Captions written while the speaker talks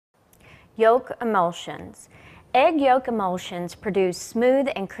Yolk emulsions. Egg yolk emulsions produce smooth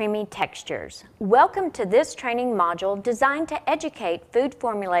and creamy textures. Welcome to this training module designed to educate food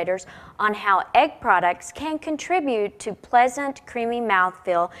formulators on how egg products can contribute to pleasant, creamy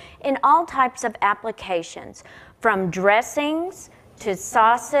mouthfeel in all types of applications, from dressings to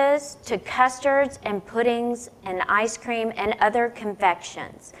sauces to custards and puddings and ice cream and other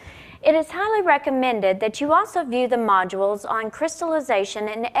confections. It is highly recommended that you also view the modules on crystallization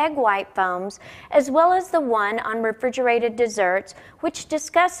and egg white foams, as well as the one on refrigerated desserts, which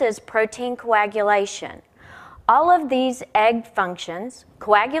discusses protein coagulation. All of these egg functions,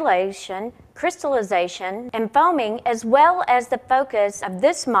 coagulation, crystallization, and foaming, as well as the focus of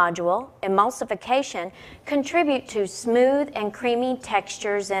this module, emulsification, contribute to smooth and creamy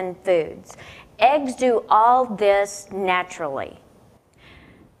textures in foods. Eggs do all this naturally.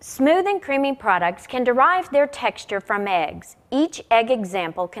 Smooth and creamy products can derive their texture from eggs. Each egg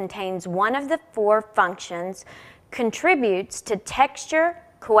example contains one of the four functions, contributes to texture,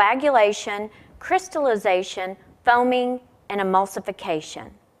 coagulation, crystallization, foaming, and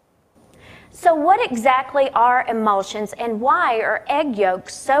emulsification. So what exactly are emulsions and why are egg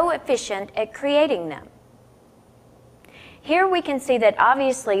yolks so efficient at creating them? Here we can see that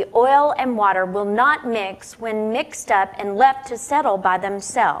obviously oil and water will not mix when mixed up and left to settle by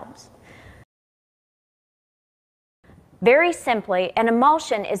themselves. Very simply, an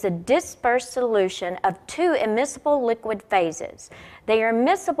emulsion is a dispersed solution of two immiscible liquid phases. They are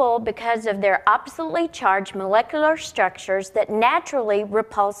miscible because of their oppositely charged molecular structures that naturally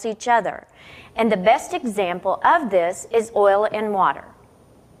repulse each other. And the best example of this is oil and water.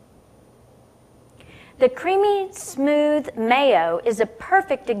 The creamy, smooth mayo is a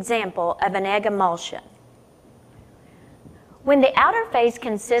perfect example of an egg emulsion. When the outer phase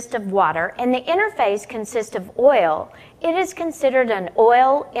consists of water and the inner phase consists of oil, it is considered an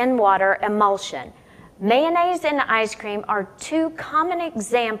oil in water emulsion. Mayonnaise and ice cream are two common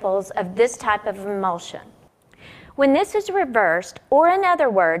examples of this type of emulsion. When this is reversed, or in other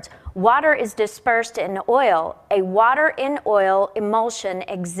words, water is dispersed in oil, a water in oil emulsion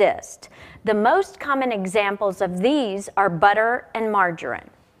exists. The most common examples of these are butter and margarine.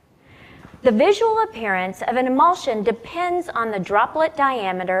 The visual appearance of an emulsion depends on the droplet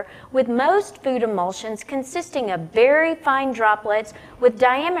diameter, with most food emulsions consisting of very fine droplets with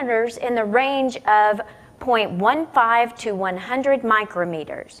diameters in the range of 0.15 to 100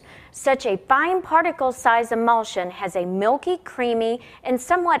 micrometers. Such a fine particle size emulsion has a milky, creamy, and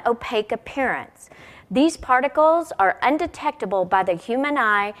somewhat opaque appearance. These particles are undetectable by the human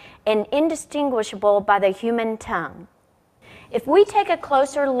eye and indistinguishable by the human tongue. If we take a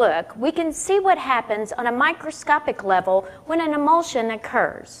closer look, we can see what happens on a microscopic level when an emulsion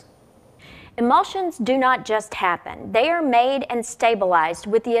occurs. Emulsions do not just happen. They are made and stabilized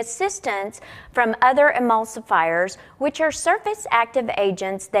with the assistance from other emulsifiers, which are surface active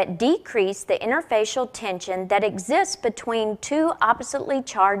agents that decrease the interfacial tension that exists between two oppositely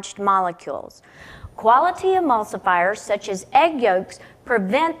charged molecules. Quality emulsifiers, such as egg yolks,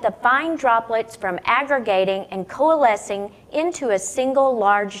 prevent the fine droplets from aggregating and coalescing into a single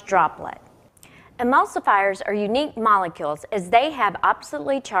large droplet. Emulsifiers are unique molecules as they have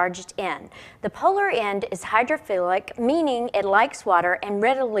oppositely charged end. The polar end is hydrophilic, meaning it likes water and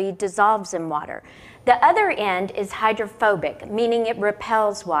readily dissolves in water. The other end is hydrophobic, meaning it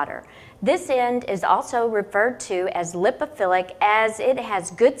repels water. This end is also referred to as lipophilic as it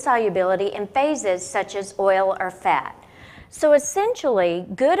has good solubility in phases such as oil or fat. So essentially,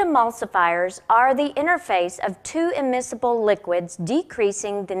 good emulsifiers are the interface of two immiscible liquids,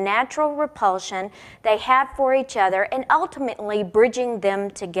 decreasing the natural repulsion they have for each other and ultimately bridging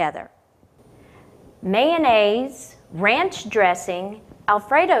them together. Mayonnaise, ranch dressing,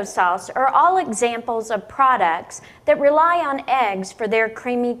 Alfredo sauce are all examples of products that rely on eggs for their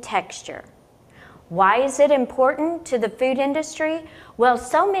creamy texture. Why is it important to the food industry? Well,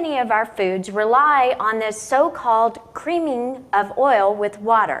 so many of our foods rely on this so-called creaming of oil with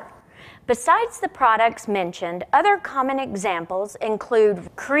water. Besides the products mentioned, other common examples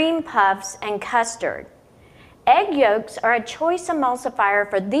include cream puffs and custard. Egg yolks are a choice emulsifier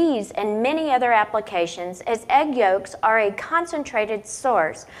for these and many other applications, as egg yolks are a concentrated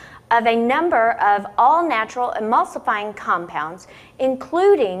source of a number of all-natural emulsifying compounds,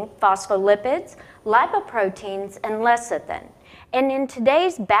 including phospholipids, lipoproteins, and lecithin. And in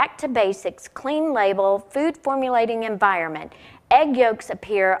today's back-to-basics, clean-label, food formulating environment, egg yolks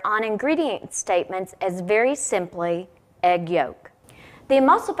appear on ingredient statements as very simply egg yolk. The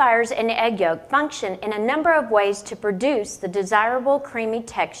emulsifiers in egg yolk function in a number of ways to produce the desirable creamy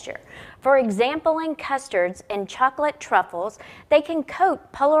texture. For example, in custards and chocolate truffles, they can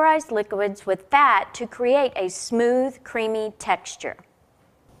coat polarized liquids with fat to create a smooth, creamy texture.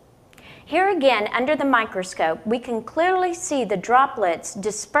 Here again, under the microscope, we can clearly see the droplets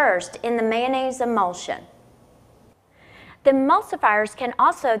dispersed in the mayonnaise emulsion. The emulsifiers can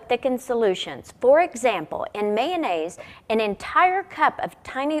also thicken solutions. For example, in mayonnaise, an entire cup of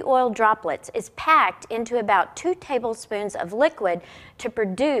tiny oil droplets is packed into about 2 tablespoons of liquid to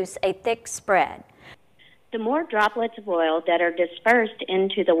produce a thick spread. The more droplets of oil that are dispersed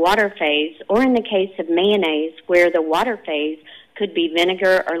into the water phase, or in the case of mayonnaise, where the water phase could be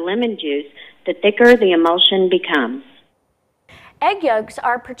vinegar or lemon juice, the thicker the emulsion becomes. Egg yolks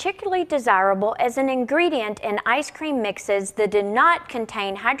are particularly desirable as an ingredient in ice cream mixes that do not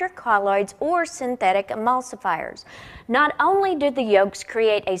contain hydrocolloids or synthetic emulsifiers. Not only do the yolks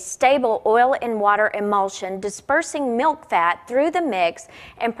create a stable oil and water emulsion dispersing milk fat through the mix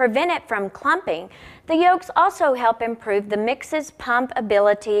and prevent it from clumping, the yolks also help improve the mix's pump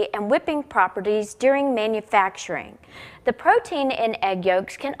ability and whipping properties during manufacturing. The protein in egg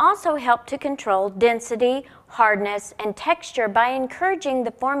yolks can also help to control density, hardness, and texture by encouraging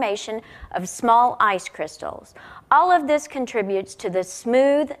the formation of small ice crystals. All of this contributes to the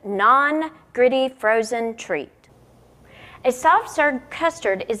smooth, non-gritty frozen treat. A soft-serve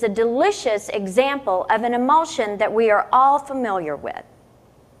custard is a delicious example of an emulsion that we are all familiar with.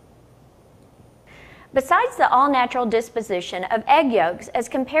 Besides the all-natural disposition of egg yolks as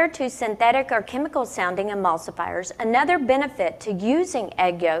compared to synthetic or chemical-sounding emulsifiers, another benefit to using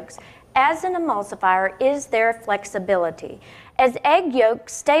egg yolks as an emulsifier is their flexibility, as egg yolk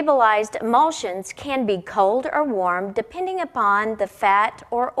stabilized emulsions can be cold or warm depending upon the fat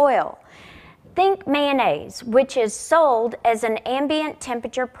or oil. Think mayonnaise, which is sold as an ambient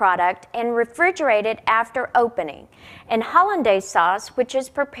temperature product and refrigerated after opening, and hollandaise sauce, which is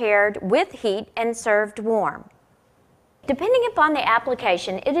prepared with heat and served warm. Depending upon the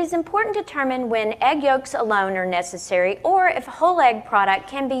application, it is important to determine when egg yolks alone are necessary or if a whole egg product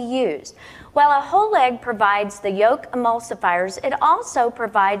can be used. While a whole egg provides the yolk emulsifiers, it also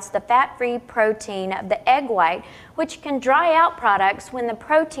provides the fat-free protein of the egg white, which can dry out products when the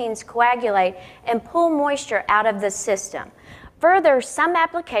proteins coagulate and pull moisture out of the system. Further, some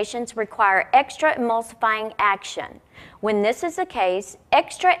applications require extra emulsifying action. When this is the case,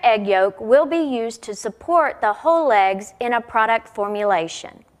 extra egg yolk will be used to support the whole eggs in a product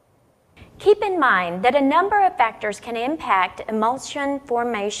formulation. Keep in mind that a number of factors can impact emulsion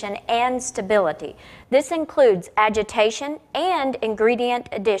formation and stability. This includes agitation and ingredient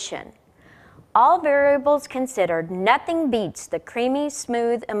addition. All variables considered, nothing beats the creamy,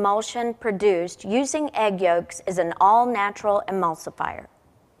 smooth emulsion produced using egg yolks as an all-natural emulsifier.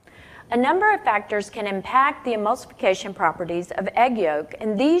 A number of factors can impact the emulsification properties of egg yolk,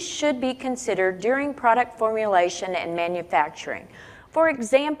 and these should be considered during product formulation and manufacturing. For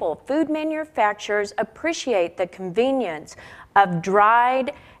example, food manufacturers appreciate the convenience of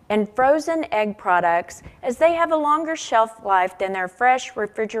dried and frozen egg products as they have a longer shelf life than their fresh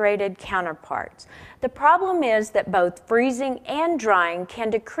refrigerated counterparts. The problem is that both freezing and drying can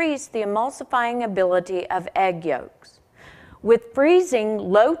decrease the emulsifying ability of egg yolks. With freezing,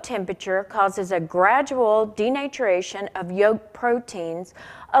 low temperature causes a gradual denaturation of yolk proteins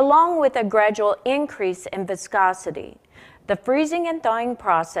along with a gradual increase in viscosity. The freezing and thawing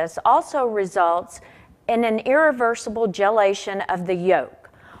process also results in an irreversible gelation of the yolk.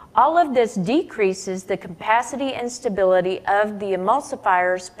 All of this decreases the capacity and stability of the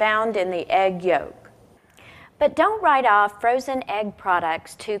emulsifiers found in the egg yolk. But don't write off frozen egg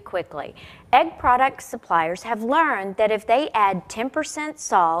products too quickly. Egg product suppliers have learned that if they add 10%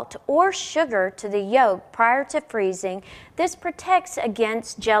 salt or sugar to the yolk prior to freezing, this protects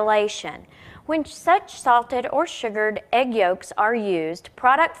against gelation. When such salted or sugared egg yolks are used,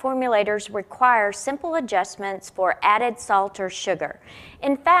 product formulators require simple adjustments for added salt or sugar.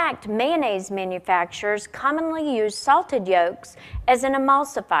 In fact, mayonnaise manufacturers commonly use salted yolks as an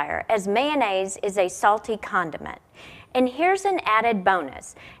emulsifier, as mayonnaise is a salty condiment. And here's an added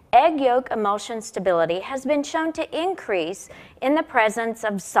bonus. Egg yolk emulsion stability has been shown to increase in the presence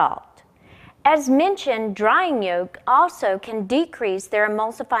of salt. As mentioned, drying yolk also can decrease their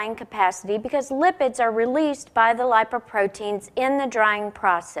emulsifying capacity because lipids are released by the lipoproteins in the drying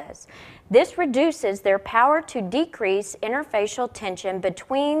process. This reduces their power to decrease interfacial tension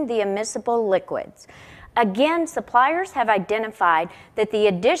between the immiscible liquids. Again, suppliers have identified that the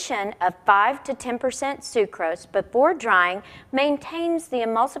addition of 5 to 10% sucrose before drying maintains the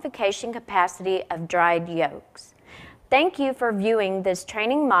emulsification capacity of dried yolks. Thank you for viewing this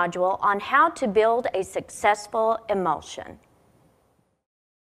training module on how to build a successful emulsion.